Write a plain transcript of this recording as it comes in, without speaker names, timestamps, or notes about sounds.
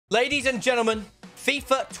Ladies and gentlemen,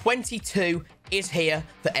 FIFA 22 is here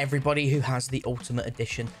for everybody who has the Ultimate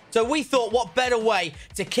Edition. So we thought, what better way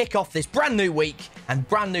to kick off this brand new week and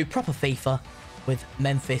brand new proper FIFA with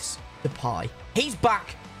Memphis Depay. He's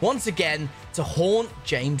back once again to haunt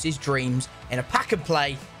James's dreams in a pack and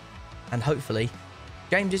play. And hopefully,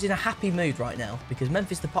 James is in a happy mood right now because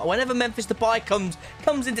Memphis Depay, whenever Memphis Depay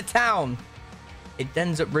comes into town, it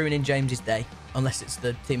ends up ruining James's day. Unless it's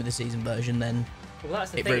the team of the season version, then well,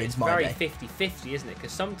 that's the it thing. ruins It's my very day. 50-50, isn't it?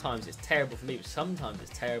 Because sometimes it's terrible for me, but sometimes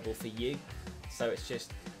it's terrible for you. So it's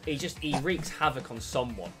just he wreaks havoc on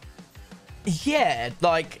someone. Yeah,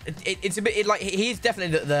 like it's a bit like he's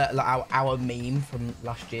definitely like our meme from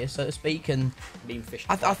last year, so to speak. And Meme fish.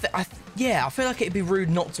 yeah, I feel like it'd be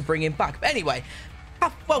rude not to bring him back. But anyway,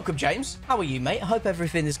 welcome, James. How are you, mate? I hope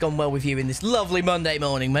everything has gone well with you in this lovely Monday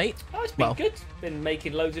morning, mate. Oh, it's been good. Been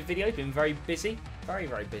making loads of videos. Been very busy. Very,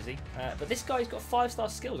 very busy. But this guy's got 5-star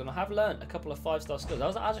skills, and I have learned a couple of 5-star skills.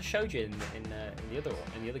 As I showed you in the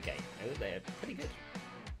other game, they're pretty good.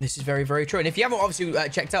 This is very, very true. And if you haven't obviously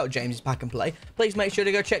checked out James's Pack and Play, please make sure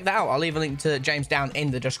to go check that out. I'll leave a link to James down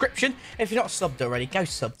in the description. If you're not subbed already, go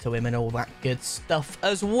sub to him and all that good stuff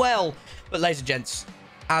as well. But ladies and gents,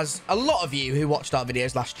 as a lot of you who watched our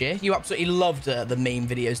videos last year, you absolutely loved the meme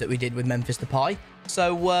videos that we did with Memphis Depay.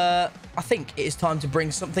 So I think it is time to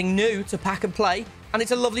bring something new to Pack and Play, and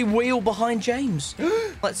it's a lovely wheel behind James.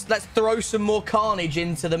 Let's throw some more carnage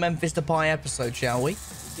into the Memphis Depay episode, shall we?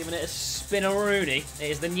 Giving it a spin-a-rooney. It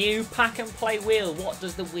is the new Pack and Play wheel. What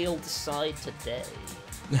does the wheel decide today?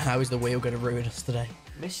 How is the wheel going to ruin us today?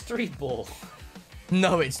 Mystery ball.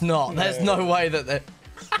 No, it's not. No. There's no way that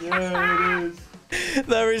Yeah, it is.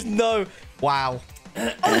 there is no. Wow.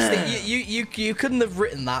 Honestly, you couldn't have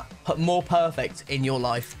written that more perfect in your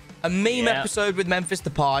life. A meme episode with Memphis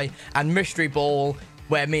Depay and Mystery Ball,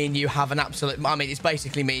 where me and you have an absolute... I mean, it's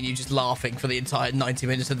basically me and you just laughing for the entire 90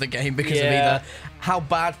 minutes of the game because of either how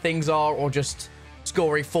bad things are or just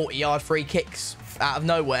scoring 40-yard free kicks out of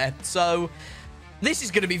nowhere. So this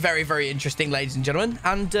is going to be very, very interesting, ladies and gentlemen.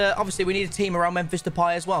 And obviously, we need a team around Memphis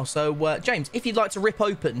Depay as well. So, James, if you'd like to rip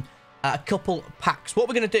open a couple packs, what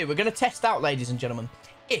we're going to do, we're going to test out, ladies and gentlemen,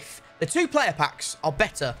 if the 2-player packs are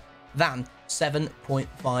better than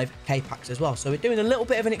 7.5k packs as well. So we're doing a little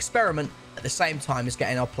bit of an experiment at the same time as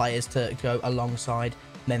getting our players to go alongside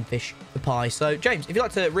Memphis Depay. So James, if you'd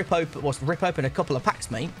like to rip open a couple of packs,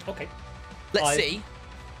 mate. Okay. Let's see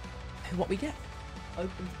what we get.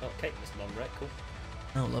 Open. Okay, it's long red. Cool.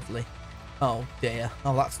 Oh, lovely. Oh dear.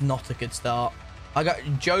 Oh, that's not a good start. I got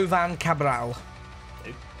Jovan Cabral.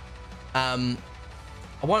 I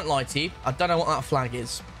won't lie to you. I don't know what that flag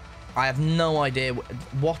is. I have no idea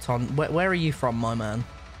where are you from, my man?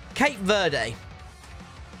 Cape Verde.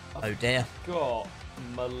 Oh dear. Got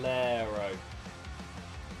Malero.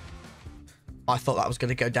 I thought that was going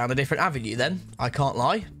to go down a different avenue then. I can't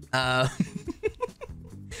lie. I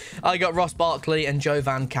got Ross Barkley and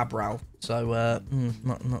Jovan Cabral. So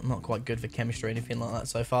not quite good for chemistry or anything like that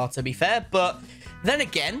so far, to be fair. But then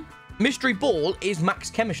again, Mystery Ball is max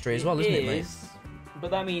chemistry as well, isn't it, mate? But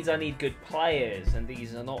that means I need good players, and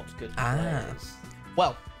these are not good players.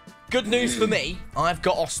 Well, good news for me. I've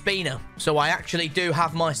got Ospina, so I actually do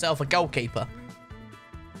have myself a goalkeeper.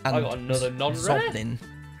 And I got another non-rare.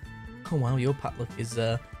 Oh wow, your pack look is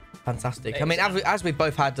fantastic. I mean, as we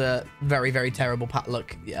both had a very, very terrible pack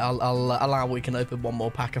look, I'll allow we can open one more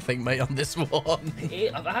pack, I think, mate, on this one.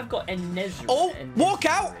 I have got Enesri. Oh, walk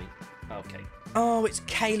out! Okay. Oh, it's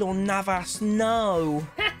Keylor Navas. No.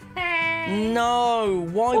 No.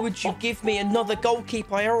 Why would you give me another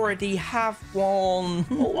goalkeeper? I already have one.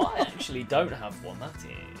 Oh, I actually don't have one. That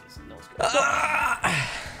is not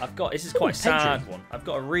good. This is quite a sad one. I've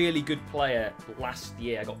got a really good player last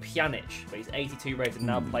year. I got Pjanic, but he's 82 rated and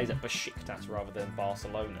now plays at Besiktas rather than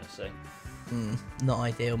Barcelona. So, not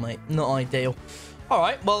ideal, mate. Not ideal. All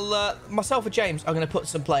right, well, myself and James are going to put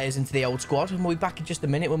some players into the old squad, and we'll be back in just a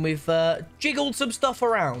minute when we've jiggled some stuff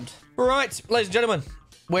around. Right, ladies and gentlemen,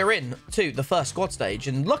 we're in to the first squad stage,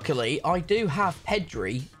 and luckily, I do have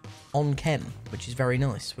Pedri on chem, which is very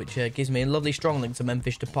nice, which gives me a lovely strong link to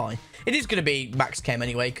Memphis Depay. It is going to be max chem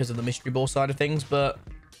anyway because of the mystery ball side of things, but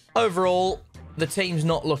overall, the team's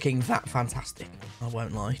not looking that fantastic. I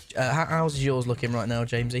won't lie. How's yours looking right now,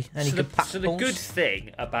 Jamesy? Any good pack So the good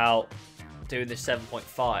thing about doing the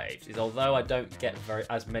 7.5s is although I don't get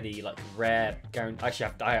as many like rare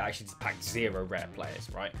I actually packed 0 rare players,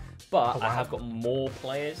 right? But I have got more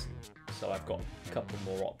players, so I've got a couple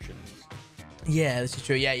more options. Yeah, this is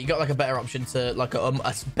true. Yeah, you got like a better option to like a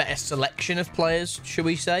better selection of players, should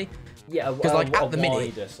we say? Yeah, because like at the minute,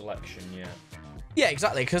 wider selection. Yeah. Yeah,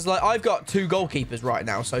 exactly. Because like I've got 2 goalkeepers right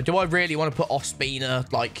now. So do I really want to put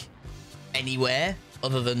Ospina like anywhere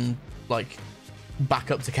other than like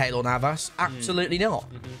back up to Keylor Navas? Absolutely not.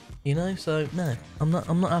 You know, so no, I'm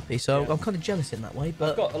not happy. So I'm kind of jealous in that way.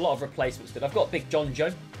 But I've got a lot of replacements. Good. I've got Big John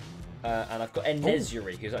Joe, and I've got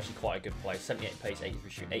Enquiries, who's actually quite a good player. 78 pace, 83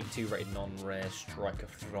 shoot, 82 rated non-rare striker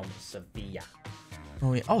from Sevilla.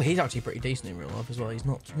 Oh, yeah. Oh, he's actually pretty decent in real life as well. He's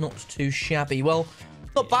not too shabby. Well,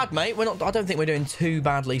 not bad, mate. We're not. I don't think we're doing too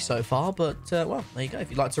badly so far. But well, there you go.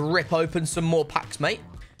 If you'd like to rip open some more packs, mate,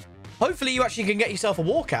 hopefully you actually can get yourself a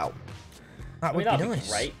walkout. That would be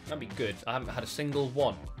nice. Great. That'd be good. I haven't had a single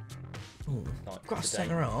one. Ooh, I've got a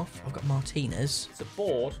centre half. I've got Martinez. It's a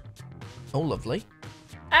board. Oh, lovely.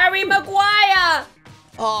 Harry Maguire!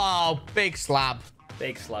 Oh, big slab.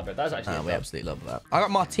 Big slabber. That's actually we absolutely love that. I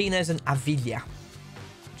got Martinez and Avila,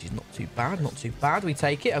 which is not too bad. Not too bad. We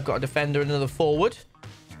take it. I've got a defender and another forward.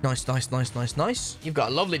 Nice, nice, nice, nice, nice. You've got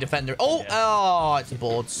a lovely defender. Oh, oh, it's a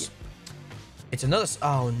boards. It's another.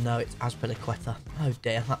 Oh no, it's Azpilicueta. Oh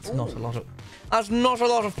dear, that's not a lot of. That's not a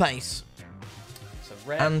lot of pace. It's a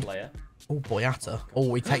rare player. Oh, Boyata. Oh,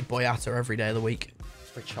 we take Boyata every day of the week.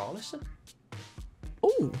 Richarlison.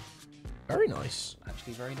 Oh, very nice.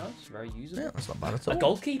 Actually, very nice. Very usable. Yeah, that's not bad at all. A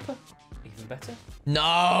goalkeeper. Even better.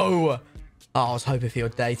 No. Oh, I was hoping for your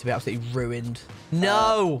day to be absolutely ruined.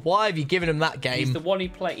 No. Why have you given him that game? He's the one he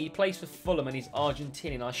plays for Fulham and he's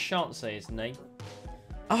Argentinian. I shan't say his name.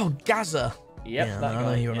 Oh, Gaza. Yep, yeah, that I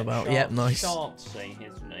know you're on about. Yep, nice. Shan't say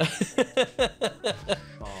his name.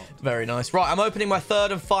 Very nice. Right, I'm opening my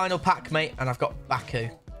 3rd and final pack, mate, and I've got Baku.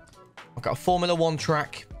 I've got a Formula 1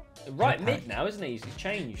 track. Right mid now, isn't he? He's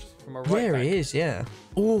changed from a right back. He is, yeah.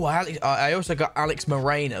 Oh, I also got Alex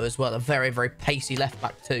Moreno as well, a very, very pacey left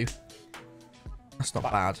back too. That's not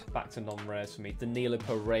bad. Back to non-rares for me. Danilo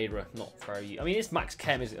Pereira, not very. I mean, it's Max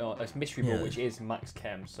Chem, is it's Mystery Ball, which is Max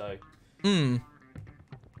Chem, so.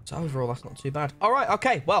 So overall, that's not too bad. All right,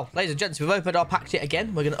 okay. Well, ladies and gents, we've opened our packs yet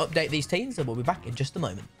again. We're going to update these teams, and we'll be back in just a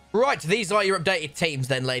moment. Right, these are your updated teams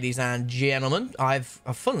then, ladies and gentlemen.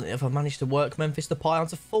 Funnily enough, I've managed to work Memphis Depay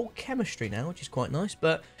onto full chemistry now, which is quite nice.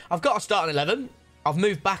 But I've got a starting 11. I've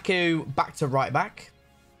moved Baku back to right back.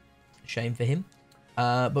 Shame for him.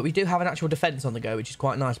 But we do have an actual defence on the go, which is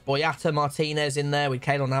quite nice. Boyata, Martinez in there with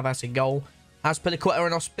Keylor Navas in goal. Azpilicueta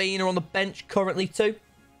and Ospina on the bench currently too.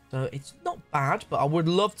 So it's not bad, but I would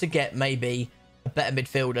love to get maybe a better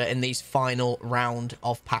midfielder in these final round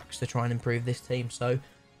of packs to try and improve this team. So,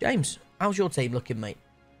 James, how's your team looking, mate?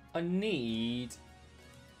 I need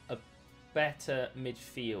a better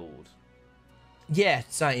midfield. Yeah,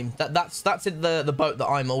 same. That's in the boat that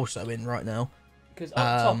I'm also in right now. Because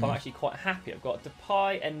up top, I'm actually quite happy. I've got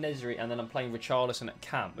Depay and Nesri, and then I'm playing Richarlison at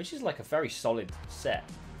Cam, which is like a very solid set.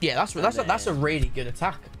 Yeah, that's a really good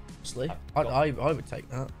attack. Honestly, I would take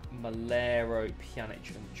that. Malero,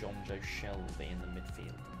 Pjanic, and John Joe Shelby in the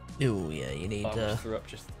midfield. Oh yeah, you need. I threw up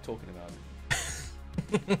just talking about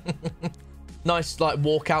it. Nice, like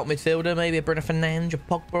walkout midfielder, maybe a Bruno Fernandes, a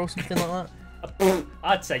Pogba, or something like that.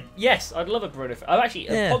 I'd say yes. I'd love a Bruno.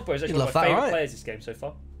 Pogba is actually one of my favourite players this game so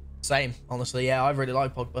far. Same, honestly. Yeah, I really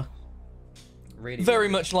like Pogba. Really, very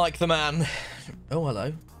much like the man. Oh,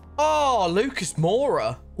 hello. Oh, Lucas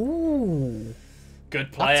Moura. Ooh.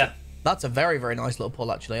 Good player. That's a very, very nice little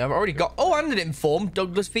pull, actually. I've already got... Oh, and an informed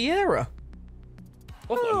Douglas Vieira.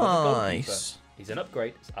 Nice. He's an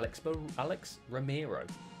upgrade. It's Alex Ramiro.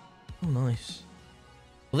 Oh, nice.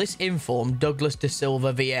 Well, this informed Douglas De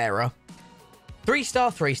Silva Vieira. 3-star,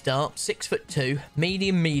 3-star, 6'2",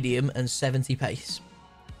 medium, and 70 pace.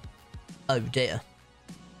 Oh, dear.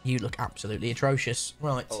 You look absolutely atrocious.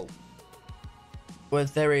 Right. Oh. Well,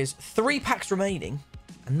 there is 3 packs remaining,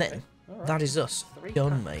 and then that is us.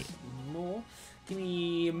 Done, mate. More. Give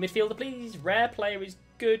me a midfielder, please. Rare player is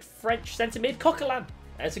good. French centre mid. Coquelin.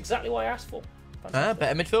 That's exactly what I asked for.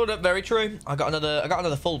 Better midfielder. Very true. I got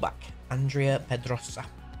another fullback. Andrea Pedrosa.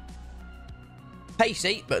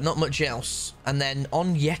 Pacey, but not much else. And then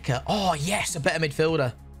Onyeka. Oh yes, a better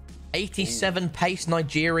midfielder. 87 pace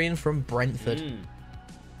Nigerian from Brentford.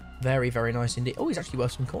 Very, very nice indeed. Oh, he's actually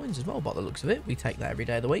worth some coins as well, by the looks of it. We take that every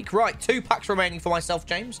day of the week. Right, 2 packs remaining for myself,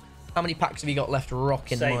 James. How many packs have you got left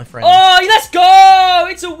rocking, my friend? Oh, let's go!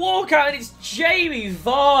 It's a walkout and it's Jamie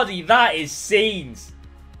Vardy. That is scenes.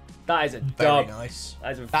 That is a dub. Very nice.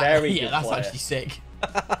 That is a very good that's player. Actually sick.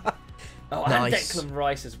 Oh, nice. And Declan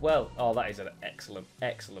Rice as well. Oh, that is an excellent,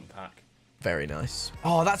 excellent pack. Very nice.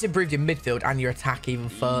 Oh, that's improved your midfield and your attack even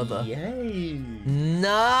further. Yay.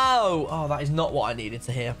 No! Oh, that is not what I needed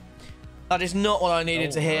to hear. That is not what I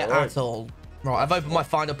needed to hear at all. Right, I've opened my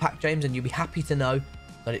final pack, James, and you'll be happy to know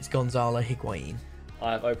that it's Gonzalo Higuain.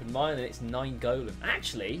 I've opened mine and it's 9 Golan.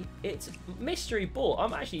 Actually, it's mystery ball.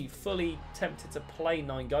 I'm actually fully tempted to play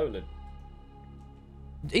 9 Golan.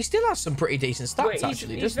 He still has some pretty decent stats,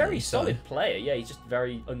 actually. He's a very he? solid player. Yeah, he's just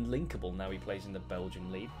very unlinkable now he plays in the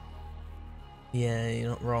Belgian league. Yeah, you're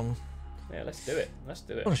not wrong. Yeah, let's do it. Let's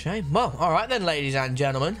do it. What a shame. Well, all right then, ladies and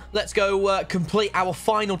gentlemen. Let's go complete our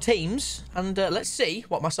final teams, and let's see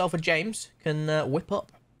what myself and James can whip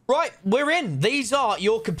up. Right, we're in. These are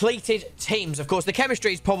your completed teams. Of course, the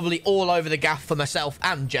chemistry is probably all over the gaff for myself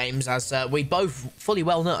and James, as we both fully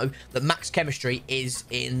well know that max chemistry is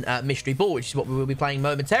in Mystery Ball, which is what we will be playing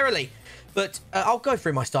momentarily. But I'll go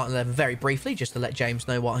through my starting 11 very briefly, just to let James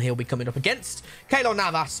know what he'll be coming up against. Keylor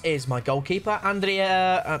Navas is my goalkeeper.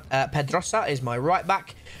 Andrea Pedrosa is my right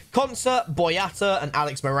back. Concert, Boyata, and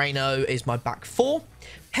Alex Moreno is my back four.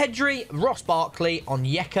 Pedri, Ross Barkley,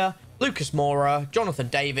 Onyeka, Lucas Moura, Jonathan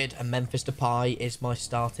David, and Memphis Depay is my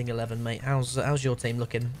starting 11, mate. How's your team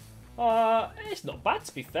looking? It's not bad,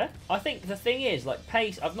 to be fair. I think the thing is, like,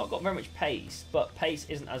 pace, I've not got very much pace, but pace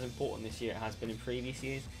isn't as important this year as it has been in previous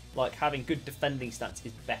years. Like, having good defending stats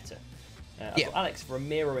is better. I've got Alex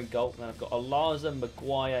Romero in goal, and then I've got Alaza,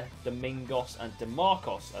 Maguire, Domingos, and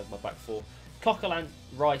DeMarcos as my back four. Coquelin,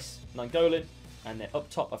 Rice, Nainggolan, and then up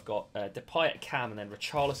top I've got Depay at cam, and then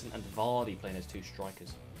Richarlison and Vardy playing as two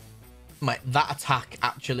strikers. Mate, that attack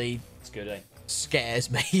actually... It's good, eh?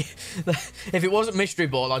 Scares me. If it wasn't Mystery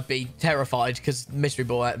Ball, I'd be terrified, because Mystery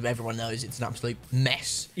Ball, everyone knows it's an absolute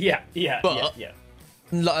mess. Yeah. But,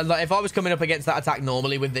 like, if I was coming up against that attack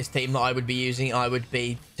normally with this team that I would be using, I would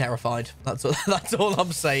be terrified. That's all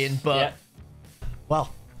I'm saying. But,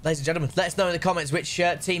 well, ladies and gentlemen, let us know in the comments which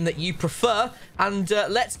team that you prefer, and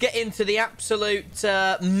let's get into the absolute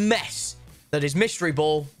mess that is Mystery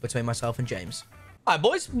Ball between myself and James. All right,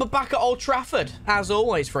 boys, we're back at Old Trafford, as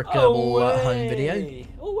always, for a KIRBZ home video.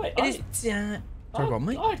 Oh, wait. It is... sorry, go on,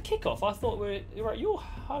 mate. I had kickoff. I thought we were at your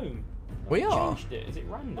home. We are. Changed it. Is it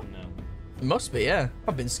random now? It must be, yeah.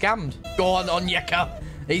 I've been scammed. Go on, Onyeka.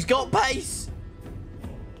 He's got pace.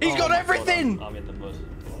 He's got everything. God, I'm in the mud.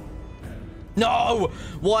 No.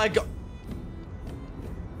 Why I got...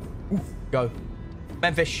 Go.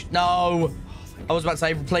 Memphis. No. I was about to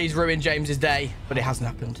say, please ruin James's day, but it hasn't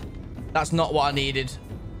happened. That's not what I needed.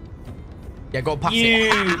 Yeah, go on, pass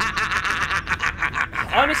it.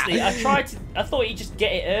 Honestly, I thought he'd just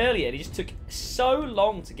get it earlier, and he just took so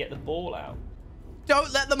long to get the ball out.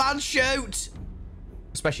 Don't let the man shoot.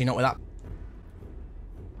 Especially not with that.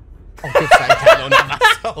 Oh, good save, Keylor Navas.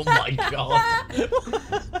 Oh, my God.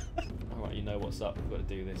 All right, you know what's up. We've got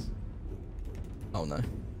to do this. Oh, no.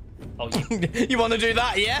 Oh, you want to do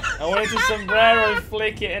that, yeah? I wanted to sombrero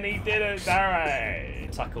flick it, and he didn't. All right.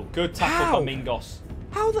 Tackle. Good tackle by Mingos.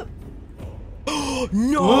 How the...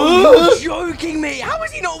 No! You're joking me! How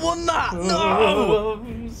has he not won that? No!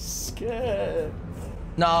 I'm scared.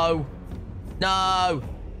 No. No.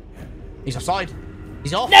 He's offside.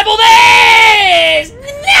 He's off. Nibble this!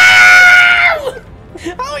 No!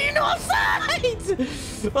 How are you not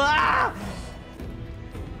offside? Ah!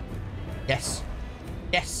 Yes.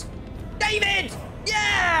 Yes. David!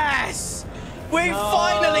 Yes! We've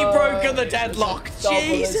finally broken the deadlock.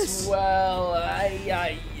 Jesus. Well,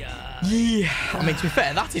 yeah. I mean, to be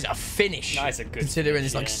fair, that is a finish. Nice, a good considering finish,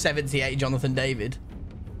 it's like 78 Jonathan David.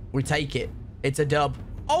 We take it. It's a dub.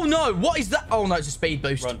 Oh no! What is that? Oh no, it's a speed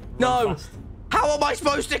boost. Run no. fast. How am I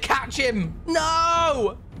supposed to catch him?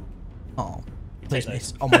 No. Oh. Please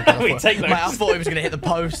miss. Oh my God. I thought he was going to hit the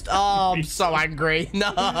post. Oh, I'm so angry.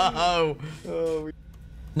 No.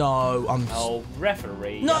 No, I'm... Oh,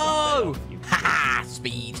 referee. No! Haha,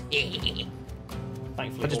 speed.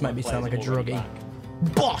 Thankfully, That just made me sound like a druggie. back.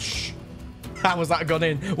 Bosh! How was that gone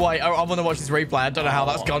in? Wait, I want to watch this replay. I don't know how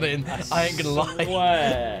that's gone in. I ain't going to lie.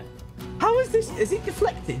 Swear. How is this? Is it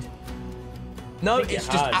deflected? No, it's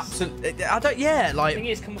just absolute... I don't... Yeah, like... I think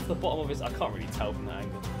it's come off the bottom of his... I can't really tell from that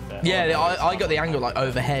angle. Yeah, I got the angle, like,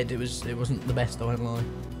 overhead. It wasn't the best, I won't lie.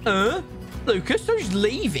 Lucas, don't just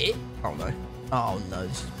leave it. Oh, no. Oh, no.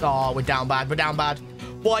 Oh, we're down bad. We're down bad.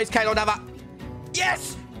 Why is Keylor Navas?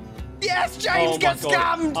 Yes! Yes, James gets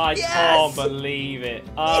scammed! I can't believe it.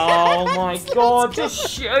 Oh, my God.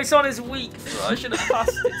 It's on his weak foot. I should have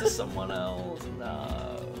passed it to someone else.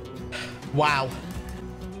 No. Wow.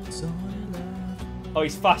 Oh,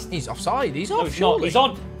 he's fast. He's offside. He's off, he's surely. not. He's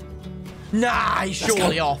on. Nah, he's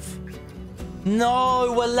surely off.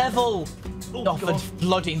 No, we're level. Oh, God.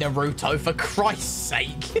 Bloody Naruto, for Christ's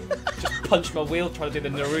sake. Just punched my wheel trying to do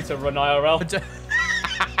the Naruto run IRL.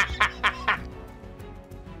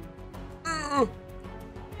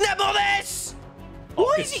 Nibble this! Oh,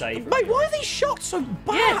 why good is he, save, mate, why are these shots so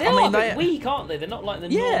bad? Yeah, they're a bit weak, aren't they? They're not like the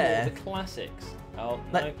normal, the classics. Oh,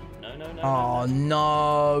 no.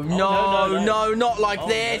 No. Oh, no, not like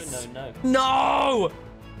this. No.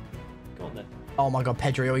 Go on, then. Oh, my God,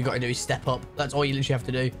 Pedri, all you got to do is step up. That's all you literally have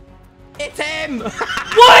to do. It's him.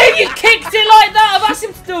 Why have you kicked it like that? I've asked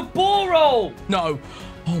him to do a ball roll. No.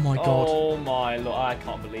 Oh, my God. Oh, my Lord. I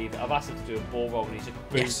can't believe it. I've asked him to do a ball roll, and he's just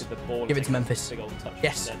boosted the ball. Give it to Memphis. Big old touch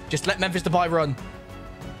Yes. instead. Just let Memphis Depay run.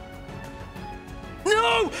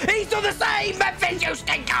 No. He's done the same. Memphis, you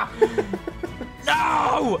stinker.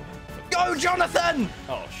 No. Go, Jonathan.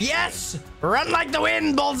 Oh, shit. Yes. Run like the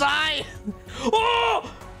wind, bullseye.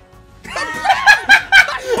 Oh. Ref!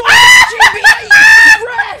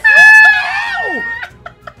 No!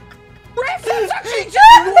 Ref, that's actually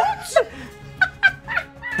just what?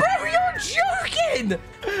 Bro, you're joking!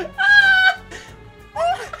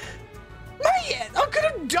 Mate, I could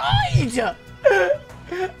have died!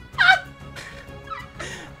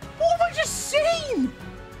 What have I just seen?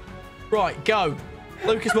 Right, go.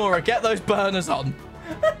 Lucas Moura, get those burners on.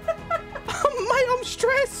 Mate, I'm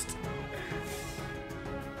stressed.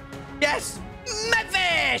 Yes!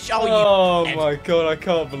 Memphis! Oh my God, I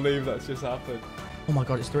can't believe that's just happened. Oh my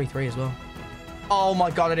God, it's 3-3 as well. Oh my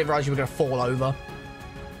God, I didn't realize you were going to fall over.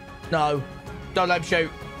 No. Don't let him shoot.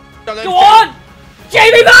 Don't let him shoot. On!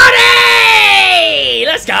 Jamie Vardy!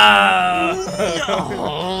 Let's go!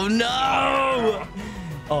 Oh no!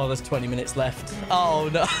 Oh, there's 20 minutes left. Oh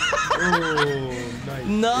no. Oh, nice.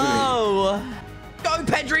 No! Go,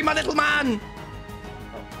 Pedri, my little man!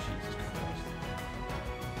 Oh, Jesus Christ.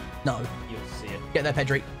 No. You'll see it. Get there,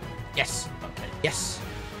 Pedri. Yes. Okay. Yes.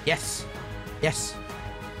 Yes. Yes.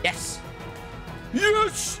 Yes.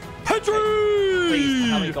 Yes! Pedri! Please,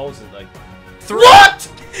 how many goals is it, though? 3. What?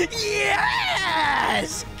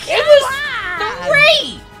 Yes! It was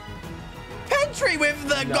 3! Pedri with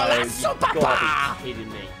the golazo, Gotta papa! be kidding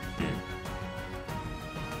me.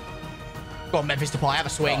 Go on, Memphis Depay, have a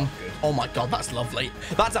swing. Oh my God, that's lovely.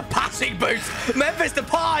 That's a passing boost. Memphis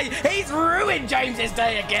Depay, he's ruined James's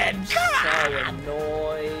day again. So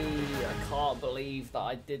annoyed. I can't believe that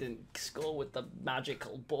I didn't score with the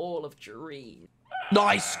magical ball of dream.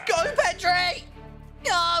 Nice. Go, Pedri.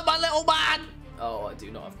 Oh, my little man. Oh, I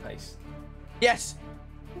do not have pace. Yes.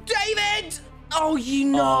 David. Oh, you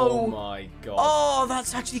know. Oh my God. Oh,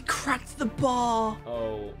 that's actually cracked the bar.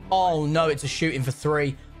 Oh no, it's a shooting for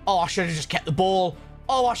 3. Oh, I should have just kept the ball.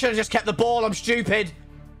 Oh, I should have just kept the ball. I'm stupid.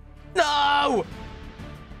 No.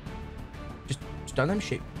 Just don't let him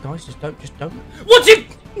shoot, guys. Just don't. What's it?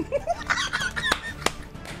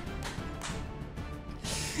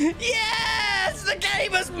 Yes, the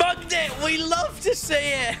game has mugged it. We love to see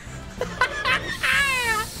it.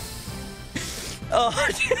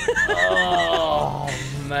 Oh,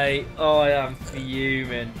 mate. Oh, I am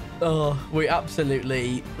fuming. Oh, we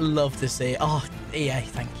absolutely love to see it. Oh, EA,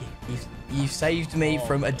 thank you. You've saved me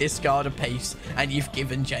from a discard apiece, and you've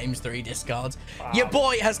given James 3 discards. Wow. Your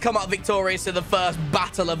boy has come out victorious in the first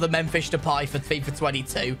battle of the Memphis Depay for FIFA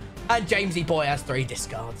 22, and Jamesy boy has 3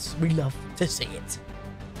 discards. We love to see it.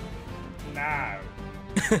 No.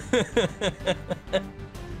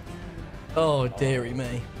 Oh, dearie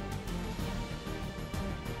me.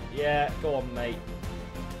 Yeah, go on, mate.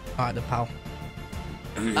 All right, the pal.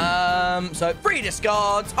 So 3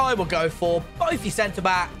 discards. I will go for both your centre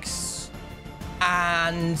backs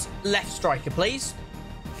and left striker, please.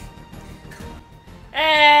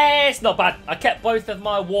 It's not bad. I kept both of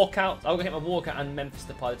my walkouts. I'm gonna get my walkout and Memphis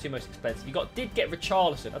Depay, the 2 most expensive. You did get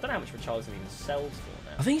Richarlison. I don't know how much Richarlison even sells for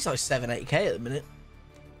now. I think he's like 7-8k at the minute.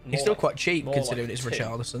 He's still quite cheap considering it's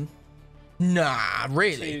Richarlison. Nah,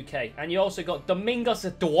 really? 2k. And you also got Domingos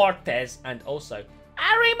Duartes and also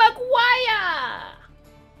Harry Maguire.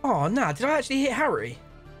 Oh, nah. Did I actually hit Harry?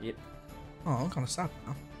 Yep. Oh, I'm kind of sad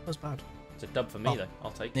now. That was bad. It's a dub for me, though. I'll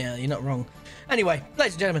take it. Yeah, you're not wrong. Anyway,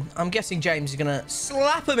 ladies and gentlemen, I'm guessing James is going to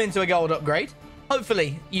slap him into a gold upgrade.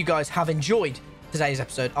 Hopefully, you guys have enjoyed today's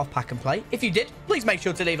episode of Pack and Play. If you did, please make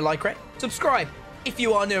sure to leave a like, rate, subscribe if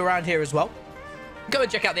you are new around here as well. Go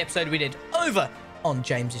and check out the episode we did over on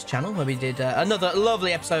James's channel, where we did another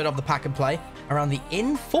lovely episode of the Pack and Play around the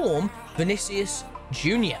in-form Vinicius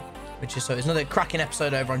Jr., which is another cracking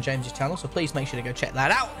episode over on James's channel. So please make sure to go check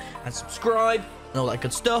that out and subscribe and all that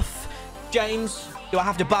good stuff. James, do I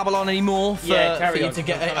have to babble on anymore for you to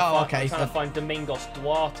get it? Oh, okay. I'm trying to find Domingos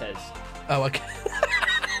Duartes. Oh, okay.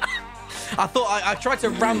 I thought I tried to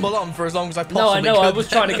ramble on for as long as I possibly could. No, I know. I was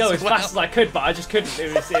trying to go as fast as I could, but I just couldn't.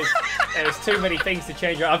 There was too many things to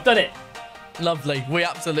change around. I've done it. Lovely. We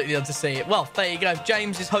absolutely love to see it. Well, there you go.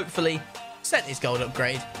 James is hopefully sent his gold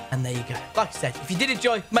upgrade. And there you go. Like I said, if you did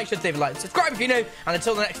enjoy, make sure to leave a like and subscribe if you're new. And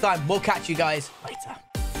until the next time, we'll catch you guys later.